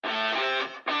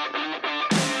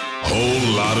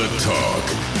whole lot of talk.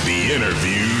 The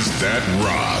interviews that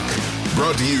rock.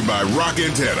 Brought to you by Rock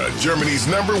Antenna, Germany's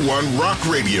 #1 rock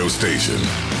radio station.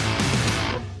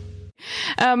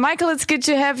 Michael, it's good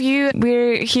to have you.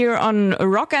 We're here on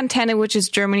Rock Antenna, which is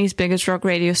Germany's biggest rock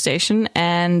radio station.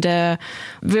 And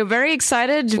we're very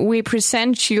excited. We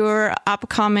present your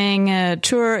upcoming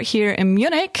tour here in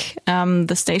Munich,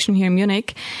 the station here in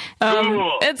Munich.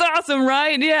 Cool. It's awesome,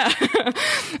 right? Yeah.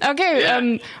 Okay.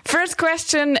 Yeah. First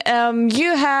question.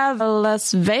 You have a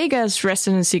Las Vegas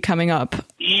residency coming up.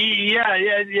 Yeah.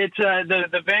 It's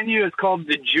the venue is called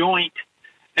The Joint.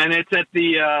 And it's at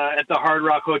the Hard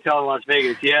Rock Hotel in Las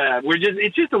Vegas. Yeah,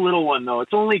 it's just a little one though.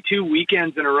 It's only 2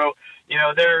 weekends in a row. You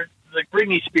know, like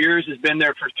Britney Spears has been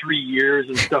there for 3 years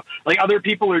and stuff. Like other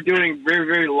people are doing very,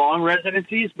 very long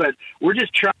residencies, but we're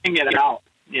just trying it out.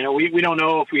 You know, we don't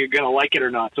know if we're going to like it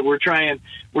or not. So we're trying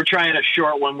a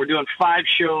short one. We're doing 5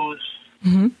 shows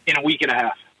in a week and a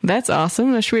half. That's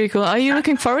awesome. That's really cool. Are you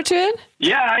looking forward to it?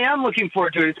 Yeah, I am looking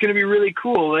forward to it. It's going to be really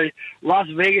cool. Las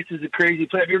Vegas is a crazy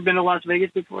place. Have you ever been to Las Vegas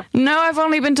before? No, I've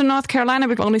only been to North Carolina.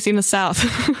 We've only seen the South.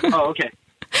 Oh, okay.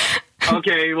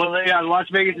 Okay, well, yeah, Las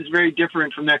Vegas is very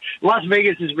different from there. Las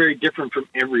Vegas is very different from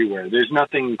everywhere. There's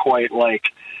nothing quite like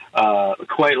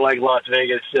Las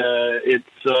Vegas.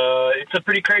 It's a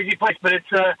pretty crazy place, but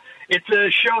it's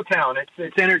a show town.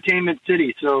 It's entertainment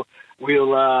city. So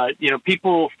we'll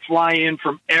people fly in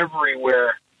from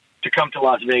everywhere to come to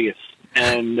Las Vegas,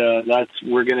 and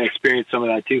we're going to experience some of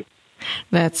that too.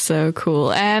 That's so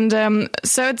cool. And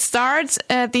so it starts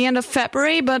at the end of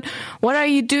February, but what are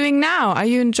you doing now? Are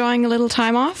you enjoying a little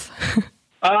time off?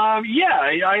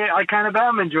 I kind of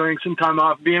am enjoying some time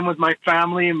off, being with my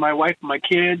family and my wife and my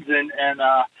kids, and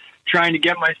trying to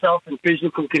get myself in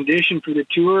physical condition for the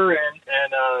tour, and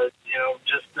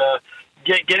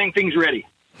getting things ready.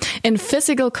 In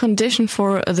physical condition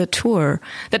for the tour.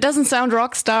 That doesn't sound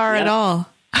rock star at all.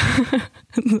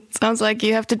 It sounds like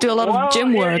you have to do a lot of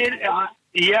gym work.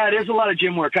 It is a lot of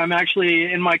gym work. I'm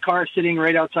actually in my car sitting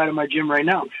right outside of my gym right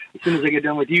now. As soon as I get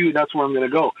done with you, that's where I'm going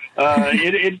to go.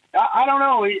 I don't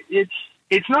know.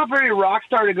 It's not very rock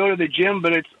star to go to the gym,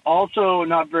 but it's also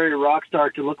not very rock star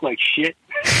to look like shit.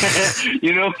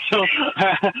 You know, so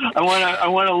I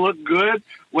want to look good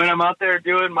when I'm out there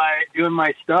doing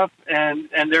my stuff, and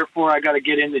therefore I got to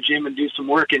get in the gym and do some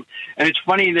work. And it's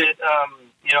funny that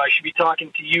I should be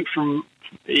talking to you from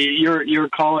you're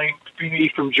calling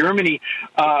me from Germany.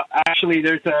 Actually,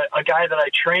 there's a guy that I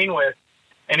train with,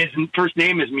 and his first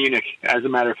name is Munich. As a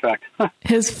matter of fact,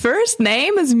 his first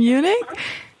name is Munich.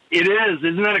 It is.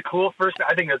 Isn't that a cool first name?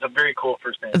 I think that's a very cool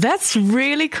first name. That's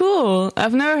really cool.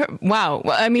 I've never. Wow.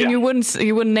 Well, I mean, you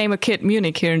wouldn't name a kid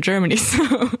Munich here in Germany.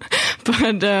 So,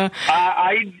 but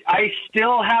I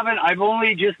still haven't. I've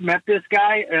only just met this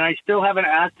guy, and I still haven't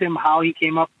asked him how he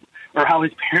came up or how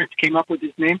his parents came up with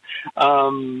his name.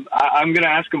 I'm going to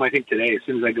ask him, I think, today as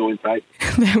soon as I go inside.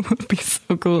 That would be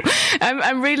so cool.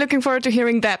 I'm really looking forward to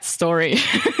hearing that story.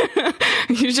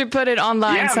 You should put it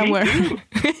online somewhere. Me too.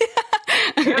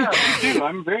 Yeah, me too.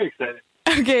 I'm very excited.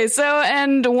 Okay, so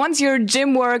and once your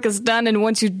gym work is done and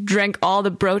once you drank all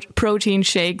the protein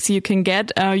shakes you can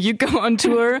get, you go on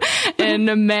tour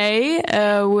in May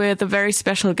with a very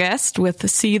special guest, with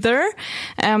Seether.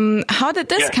 How did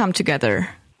this come together?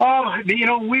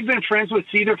 We've been friends with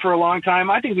Seether for a long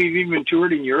time. I think we've even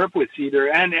toured in Europe with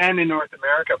Seether and in North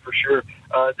America for sure.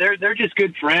 They're just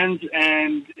good friends,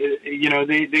 and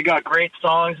they got great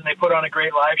songs and they put on a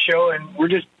great live show, and we're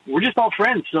just all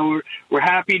friends. So we're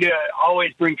happy to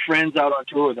always bring friends out on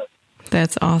tour with us.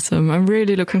 That's awesome. I'm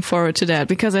really looking forward to that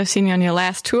because I've seen you on your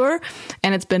last tour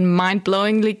and it's been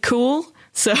mind-blowingly cool.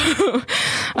 So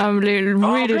I'm really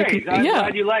looking. I'm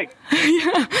glad you like.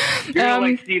 Yeah. You're gonna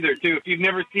like Seether too. If you've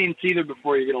never seen Seether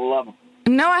before, you're gonna love them.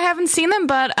 No, I haven't seen them,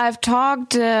 but I've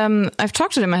talked to them.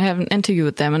 I have an interview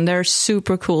with them, and they're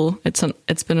super cool.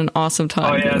 It's been an awesome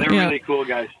time. Oh yeah, they're really cool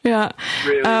guys. Yeah,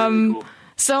 really cool.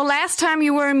 So last time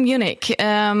you were in Munich,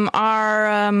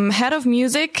 our head of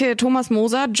music, Thomas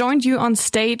Moser, joined you on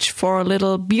stage for a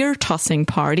little beer tossing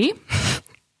party.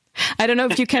 I don't know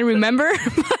if you can remember,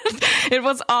 but it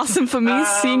was awesome for me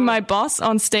seeing my boss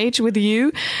on stage with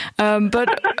you.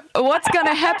 But what's going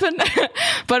to happen?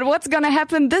 But what's going to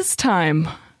happen this time?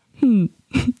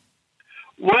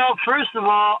 Well, first of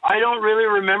all, I don't really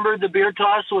remember the beer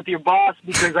toss with your boss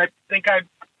because I think I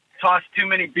tossed too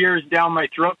many beers down my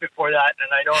throat before that,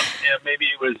 and I don't. Maybe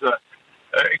it was.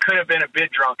 It could have been a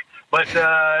bit drunk. But,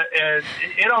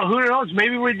 who knows?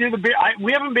 Maybe we do the beer.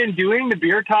 We haven't been doing the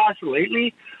beer toss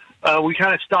lately. We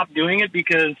kind of stopped doing it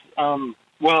because,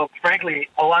 frankly,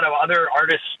 a lot of other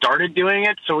artists started doing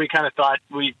it. So we kind of thought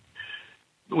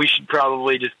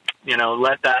probably just,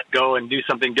 let that go and do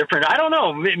something different. I don't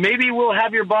know. Maybe we'll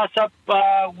have your boss up.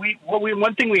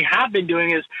 One thing we have been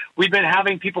doing is we've been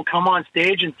having people come on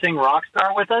stage and sing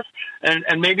Rockstar with us,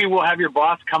 and maybe we'll have your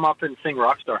boss come up and sing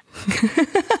Rockstar.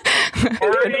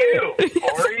 Or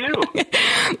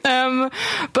you.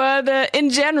 But in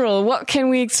general, what can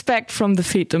we expect from the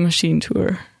Feed the Machine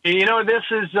tour? This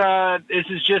is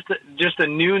just a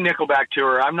new Nickelback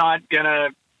tour. I'm not gonna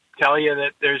tell you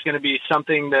that there's gonna be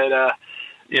something that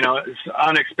is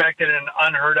unexpected and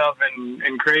unheard of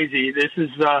and crazy. This is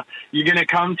you're gonna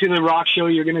come to the rock show.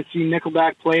 You're gonna see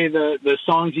Nickelback play the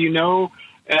songs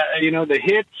the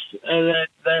hits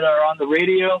that are on the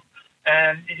radio,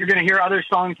 and you're gonna hear other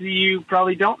songs that you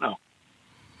probably don't know.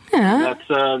 Yeah,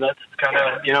 that's kind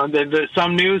of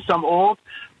some new, some old.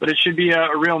 But it should be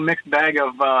a real mixed bag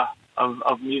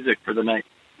of music for the night.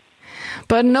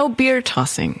 But no beer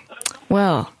tossing.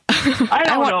 Well, I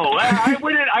don't know.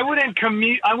 I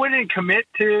wouldn't commit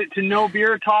to no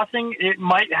beer tossing. It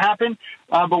might happen,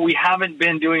 but we haven't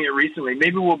been doing it recently.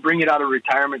 Maybe we'll bring it out of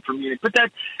retirement from Munich. But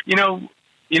that we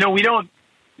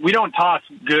don't toss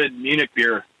good Munich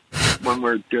beer when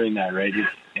we're doing that, right?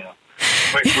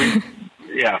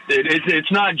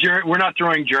 It's not. We're not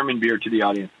throwing German beer to the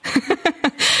audience.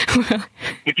 Well,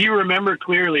 if you remember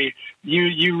clearly,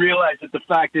 you realize that the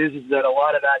fact is that a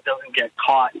lot of that doesn't get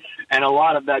caught, and a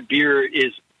lot of that beer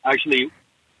is actually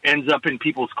ends up in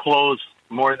people's clothes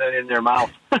more than in their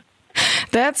mouth.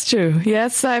 That's true.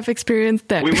 Yes, I've experienced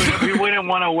that. We wouldn't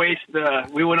want to waste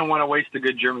the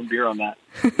good German beer on that.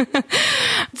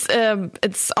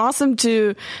 It's awesome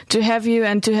to have you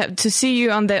and to see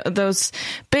you on those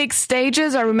big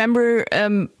stages. I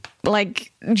remember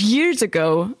like years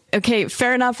ago. Okay,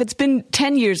 fair enough. It's been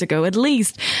 10 years ago at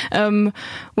least. When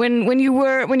you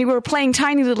were playing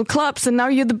tiny little clubs, and now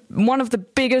you're one of the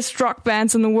biggest rock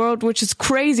bands in the world, which is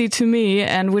crazy to me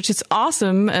and which is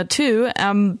awesome too.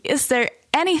 Is there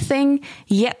anything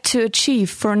yet to achieve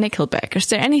for Nickelback? Is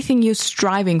there anything you're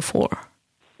striving for?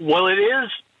 Well, it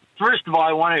is. First of all,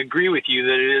 I want to agree with you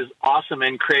that it is awesome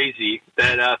and crazy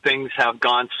that things have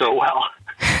gone so well.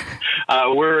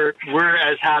 We're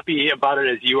as happy about it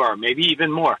as you are, maybe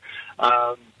even more.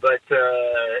 But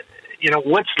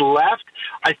what's left,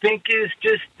 I think, is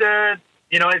just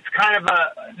it's kind of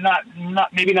not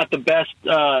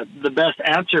the best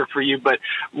answer for you, but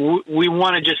we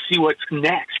want to just see what's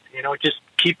next. Just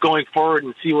keep going forward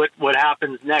and see what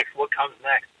happens next, what comes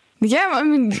next. Yeah, I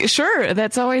mean, sure.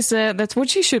 That's always that's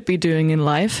what you should be doing in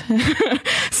life.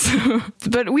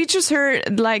 But we just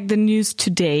heard like the news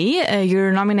today.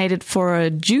 You're nominated for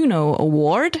a Juno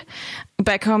Award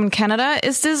back home in Canada.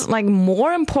 Is this like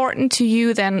more important to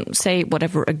you than, say,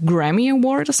 whatever, a Grammy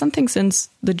Award or something? Since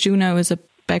the Juno is a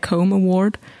back home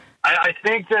award. I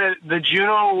think that the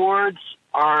Juno Awards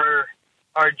are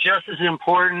just as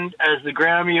important as the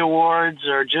Grammy Awards,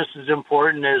 are just as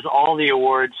important as all the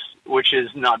awards, which is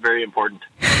not very important.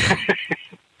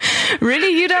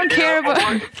 Really? You don't care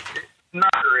about...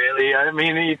 Not really. I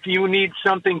mean, if you need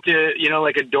something to,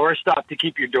 like a doorstop to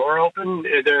keep your door open,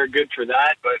 they're good for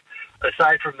that. But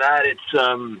aside from that,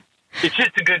 it's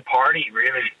just a good party,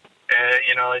 really.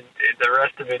 The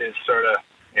rest of it is sort of...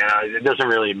 it doesn't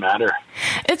really matter.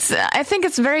 I think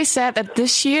it's very sad that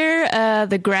this year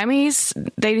the Grammys,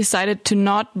 they decided to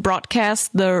not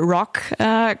broadcast the rock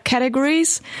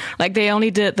categories. Like they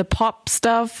only did the pop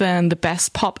stuff and the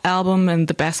best pop album and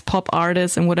the best pop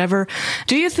artist and whatever.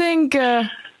 Do you think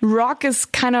rock is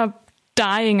kind of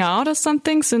dying out or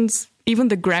something, since even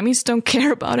the Grammys don't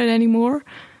care about it anymore?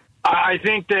 I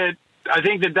think that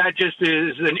just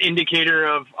is an indicator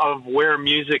of where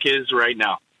music is right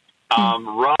now.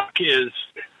 Rock is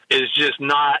just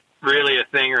not really a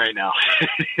thing right now.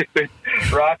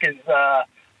 Rock is, I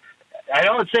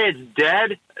don't say it's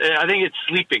dead. I think it's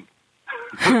sleeping.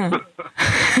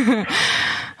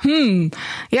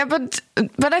 Yeah,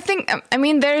 but I think, I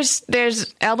mean, there's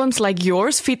albums like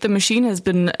yours. Feed the Machine has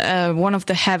been one of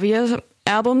the heaviest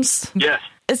albums. Yes.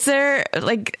 Is there,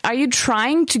 like, are you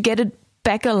trying to get it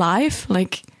back alive?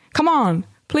 Like, come on.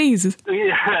 Please.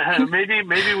 Yeah, maybe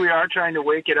we are trying to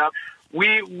wake it up.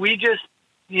 We just,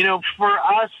 for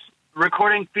us,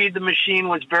 recording Feed the Machine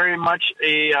was very much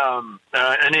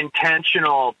an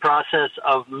intentional process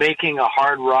of making a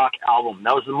hard rock album.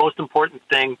 That was the most important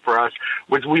thing for us,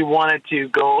 was we wanted to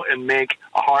go and make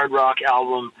a hard rock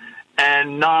album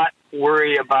and not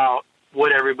worry about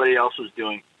what everybody else was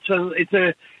doing. So it's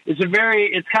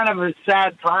kind of a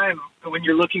sad time when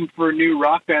you're looking for new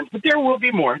rock bands, but there will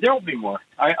be more. There will be more.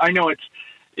 I know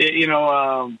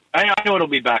I know it'll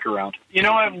be back around.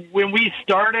 When we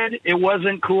started, it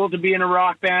wasn't cool to be in a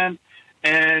rock band,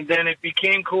 And then it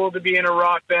became cool to be in a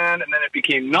rock band, and then it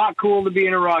became not cool to be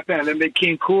in a rock band, and then it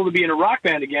became cool to be in a rock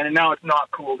band again, and now it's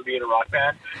not cool to be in a rock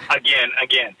band again.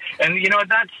 And, you know,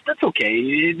 that's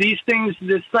okay. These things,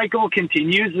 this cycle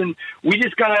continues, and we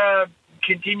just got to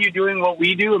continue doing what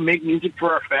we do and make music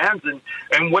for our fans.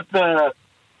 And what the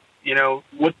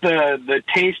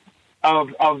taste of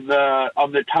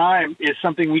the time is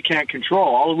something we can't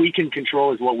control. All we can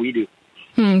control is what we do.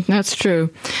 That's true.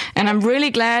 And I'm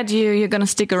really glad you're going to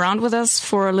stick around with us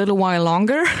for a little while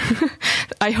longer.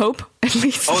 I hope, at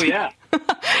least. Oh, yeah.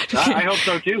 I hope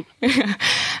so, too.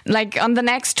 Like on the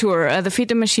next tour, the Feed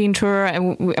the Machine tour,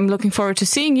 I'm looking forward to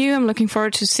seeing you. I'm looking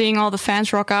forward to seeing all the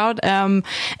fans rock out. And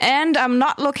I'm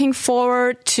not looking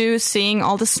forward to seeing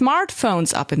all the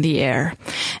smartphones up in the air,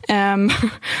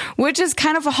 which is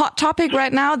kind of a hot topic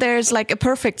right now. There's like a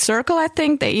perfect circle, I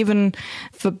think. They even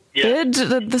forbid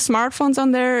the smartphones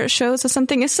on their shows or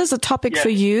something. Is this a topic for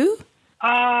you?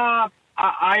 I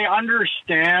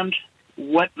understand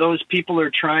what those people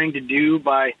are trying to do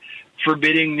by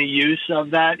forbidding the use of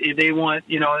that. They want,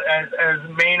 you know, as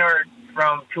Maynard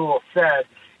from Tool said,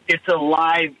 it's a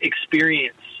live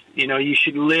experience. You know, you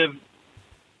should live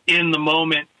in the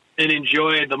moment and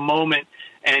enjoy the moment,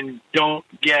 and don't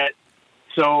get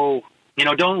so, you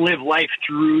know, don't live life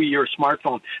through your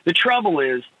smartphone. The trouble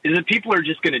is that people are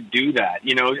just going to do that.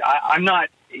 You know, I'm not,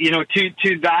 you know,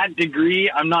 to that degree,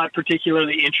 I'm not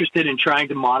particularly interested in trying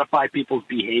to modify people's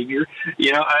behavior.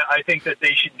 You know, I think that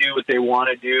they should do what they want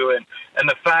to do. And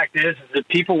the fact is that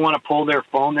people want to pull their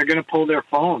phone, they're going to pull their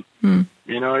phone.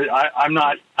 You know,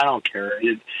 I don't care.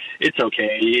 It's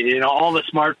okay. You know, all the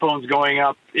smartphones going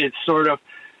up, it's sort of,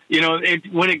 you know, it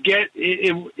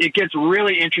gets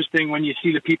really interesting when you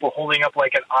see the people holding up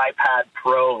like an iPad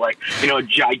Pro, like, you know, a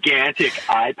gigantic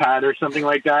iPad or something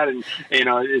like that, and you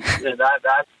know,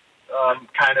 that's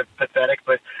kind of pathetic.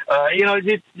 But you know,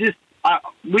 it's just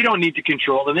we don't need to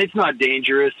control them. It's not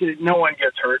dangerous. No one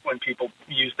gets hurt when people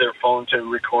use their phone to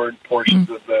record portions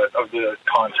of the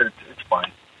concert. It's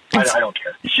fine. I don't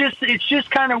care. It's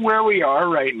just kind of where we are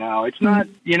right now. It's not,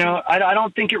 you know, I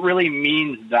don't think it really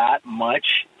means that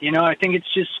much. You know, I think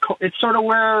it's sort of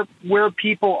where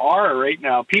people are right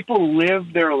now. People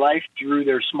live their life through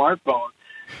their smartphone.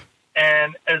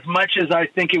 And as much as I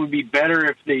think it would be better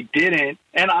if they didn't,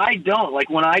 and I don't, like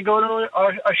when I go to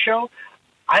a show,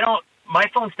 my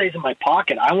phone stays in my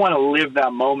pocket. I want to live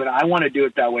that moment. I want to do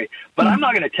it that way. But I'm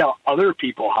not going to tell other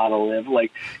people how to live.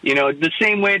 Like, you know, the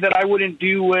same way that I wouldn't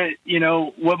do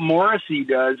what Morrissey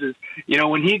does is, you know,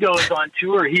 when he goes on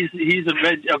tour, he's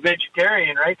a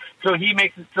vegetarian, right? So he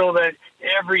makes it so that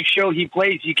every show he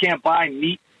plays, you can't buy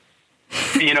meat.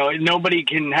 You know, nobody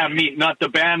can have meat, not the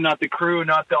band, not the crew,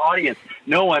 not the audience,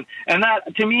 no one. And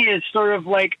that, to me, is sort of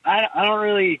like, I don't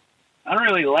really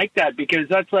like that, because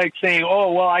that's like saying,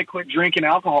 oh, well, I quit drinking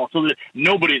alcohol so that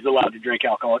nobody's allowed to drink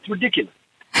alcohol. It's ridiculous.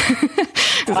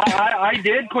 I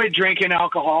did quit drinking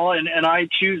alcohol, and I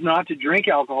choose not to drink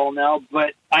alcohol now,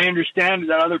 but I understand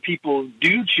that other people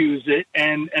do choose it,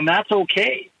 and that's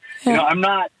okay. You know, I'm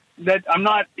the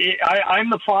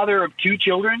father of 2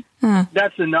 children.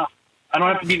 That's enough. I don't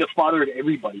have to be the father to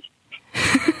everybody.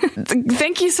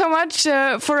 Thank you so much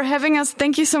for having us.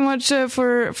 Thank you so much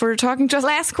for talking to us.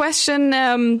 Last question: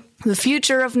 the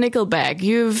future of Nickelback.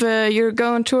 You're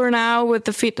going tour now with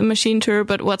the Feed the Machine tour,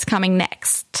 but what's coming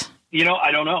next? You know,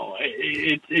 I don't know.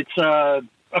 It's a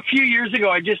few years ago,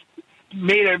 I just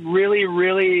made a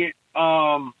really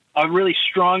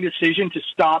strong decision to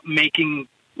stop making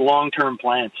long-term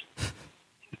plans.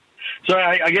 So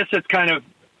I guess that's kind of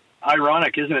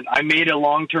ironic, isn't it? I made a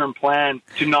long-term plan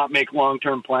to not make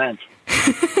long-term plans.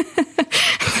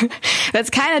 That's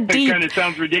kind of deep. It kind of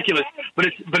sounds ridiculous, but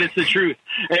it's the truth.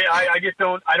 I just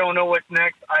don't know what's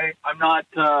next. I'm not.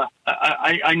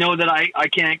 I know that I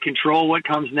can't control what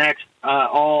comes next.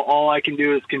 All I can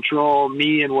do is control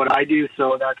me and what I do.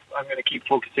 So I'm going to keep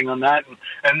focusing on that.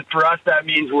 And for us, that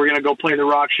means we're going to go play the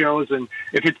rock shows. And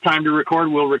if it's time to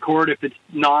record, we'll record. If it's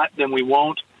not, then we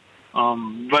won't.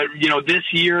 But, you know, this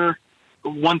year,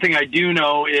 one thing I do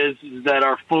know is that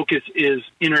our focus is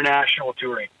international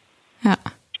touring. Yeah.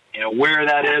 You know, where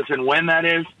that is and when that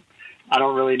is, I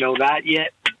don't really know that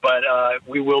yet, but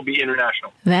we will be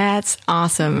international. That's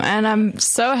awesome. And I'm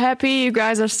so happy you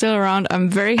guys are still around. I'm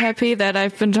very happy that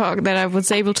that I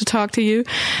was able to talk to you.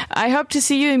 I hope to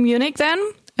see you in Munich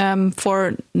then,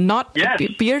 for not a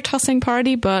beer tossing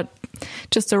party, but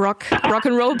just a rock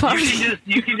and roll party.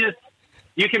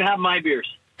 You can have my beers.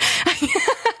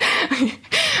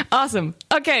 Awesome.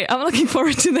 Okay, I'm looking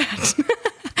forward to that.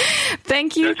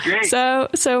 Thank you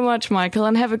so much, Michael,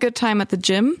 and have a good time at the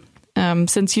gym.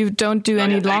 Since you don't do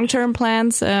any long-term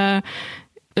plans, the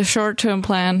short-term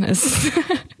plan is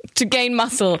to gain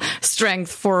muscle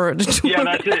strength for the tour. Yeah,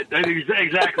 that's it.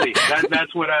 Exactly.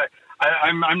 That's what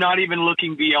I'm not even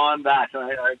looking beyond that.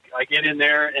 I get in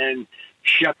there and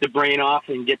shut the brain off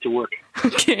and get to work.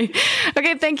 Okay,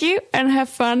 thank you, and have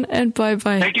fun, and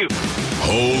bye-bye. Thank you.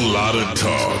 Whole lot of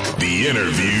talk. The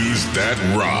interviews that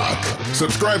rock.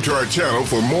 Subscribe to our channel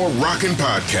for more rockin'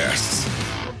 podcasts.